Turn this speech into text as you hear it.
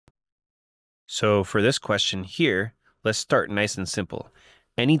So for this question here, let's start nice and simple.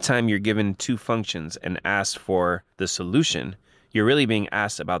 Anytime you're given two functions and asked for the solution, you're really being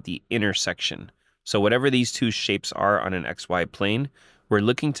asked about the intersection. So whatever these two shapes are on an XY plane, we're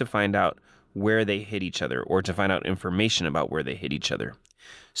looking to find out where they hit each other or to find out information about where they hit each other.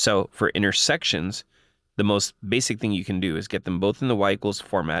 So for intersections, the most basic thing you can do is get them both in the y equals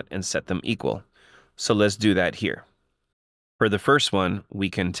format and set them equal. So let's do that here. For the first one,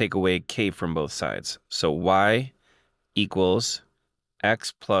 we can take away k from both sides. So y equals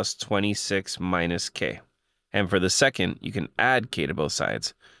x plus 26 minus k. And for the second, you can add k to both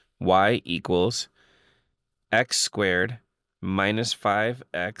sides. Y equals x squared minus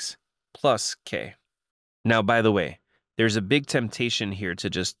 5x plus k. Now, by the way, there's a big temptation here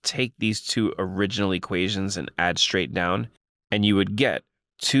to just take these two original equations and add straight down, and you would get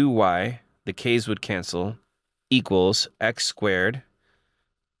 2y, the k's would cancel, equals x squared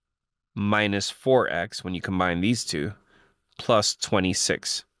minus 4x when you combine these two, plus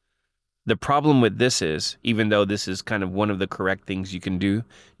 26. The problem with this is, even though this is kind of one of the correct things you can do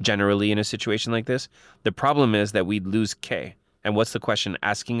generally in a situation like this, the problem is that we'd lose k. And what's the question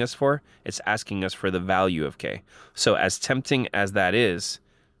asking us for? It's asking us for the value of k. So as tempting as that is,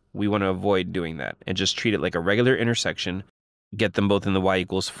 we want to avoid doing that and just treat it like a regular intersection, get them both in the y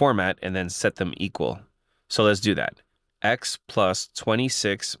equals format, and then set them equal. So let's do that. X plus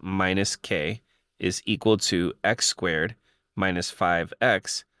 26 minus k is equal to x squared minus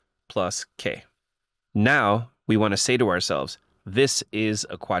 5x plus k. Now we want to say to ourselves, this is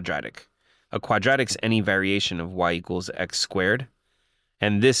a quadratic. A quadratic's any variation of y equals x squared.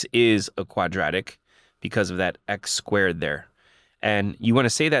 And this is a quadratic because of that x squared there. And you want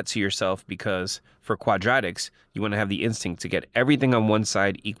to say that to yourself because for quadratics, you want to have the instinct to get everything on one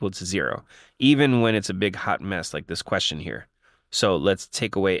side equal to 0, even when it's a big hot mess like this question here. So let's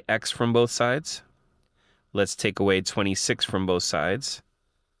take away x from both sides. Let's take away 26 from both sides.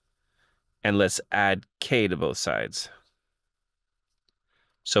 And let's add k to both sides.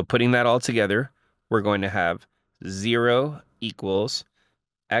 So putting that all together, we're going to have 0 equals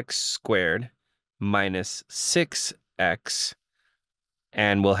x squared minus 6x,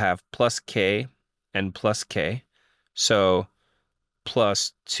 and we'll have plus k and plus k. So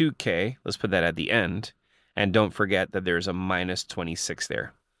plus 2k, let's put that at the end, and don't forget that there's a minus 26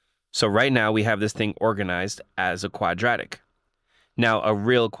 there. So right now we have this thing organized as a quadratic. Now a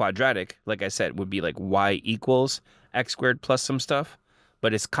real quadratic, like I said, would be like y equals x squared plus some stuff.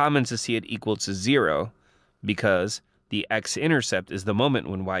 But it's common to see it equal to 0 because the x-intercept is the moment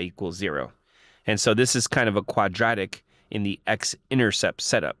when y equals 0. And so this is kind of a quadratic in the x-intercept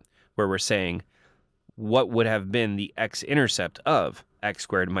setup, where we're saying what would have been the x-intercept of x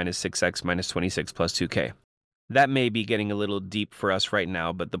squared minus 6x minus 26 plus 2k. That may be getting a little deep for us right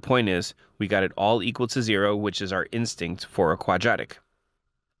now, but the point is we got it all equal to 0, which is our instinct for a quadratic.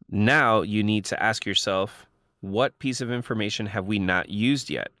 Now you need to ask yourself, what piece of information have we not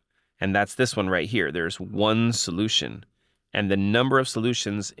used yet? And that's this one right here. There's one solution. And the number of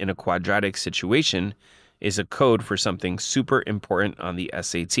solutions in a quadratic situation is a code for something super important on the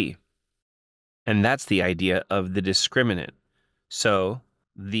SAT. And that's the idea of the discriminant. So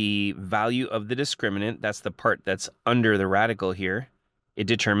the value of the discriminant, that's the part that's under the radical here, it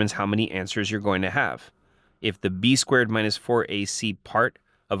determines how many answers you're going to have. If the b squared minus 4ac part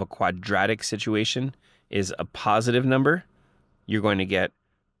of a quadratic situation is a positive number, you're going to get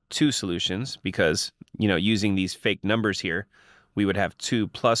 2 solutions because, using these fake numbers here, we would have 2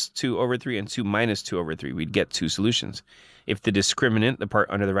 plus 2 over 3 and 2 minus 2 over 3. We'd get 2 solutions. If the discriminant, the part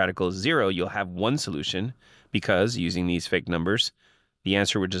under the radical, is 0, you'll have 1 solution because, using these fake numbers, the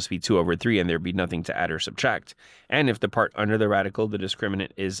answer would just be 2 over 3 and there'd be nothing to add or subtract. And if the part under the radical, the discriminant,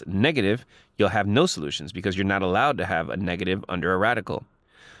 is negative, you'll have no solutions because you're not allowed to have a negative under a radical.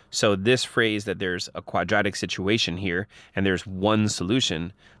 So this phrase that there's a quadratic situation here and there's one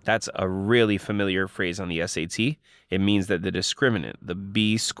solution, that's a really familiar phrase on the SAT. It means that the discriminant, the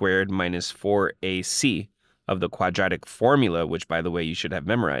b squared minus 4ac of the quadratic formula, which by the way you should have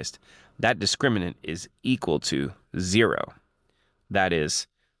memorized, that discriminant is equal to 0. That is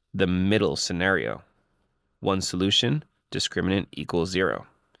the middle scenario. One solution, discriminant equals 0.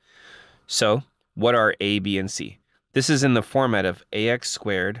 So what are a, b, and c? This is in the format of ax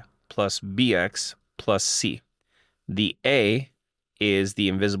squared plus bx plus c. The a is the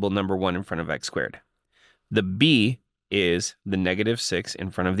invisible number 1 in front of x squared. The b is the negative 6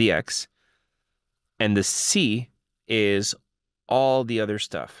 in front of the x. And the c is all the other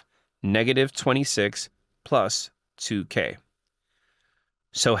stuff. Negative 26 plus 2k.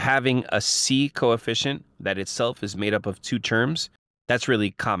 So having a c coefficient that itself is made up of 2 terms, That's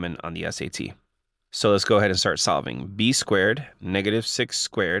really common on the SAT. So let's go ahead and start solving. B squared, negative 6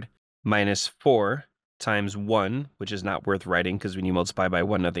 squared, minus 4 times 1, which is not worth writing because when you multiply by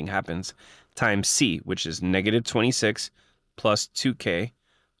 1, nothing happens, times C, which is negative 26 plus 2K,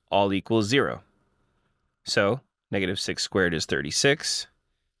 all equals 0. So negative 6 squared is 36,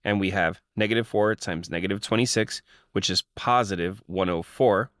 and we have negative 4 times negative 26, which is positive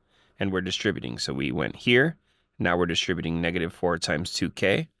 104, and we're distributing. So we went here, now we're distributing negative 4 times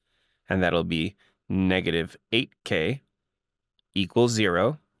 2K, and that'll be negative 8K equals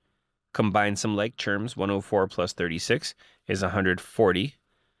 0. Combine some like terms. 104 plus 36 is 140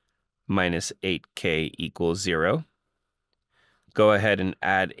 minus 8K equals 0. Go ahead and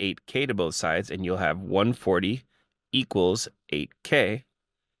add 8K to both sides, and you'll have 140 equals 8K.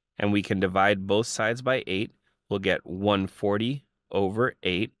 And we can divide both sides by 8. We'll get 140 over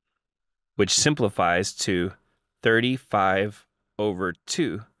 8, which simplifies to 35 over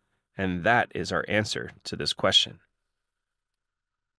 2. And that is our answer to this question.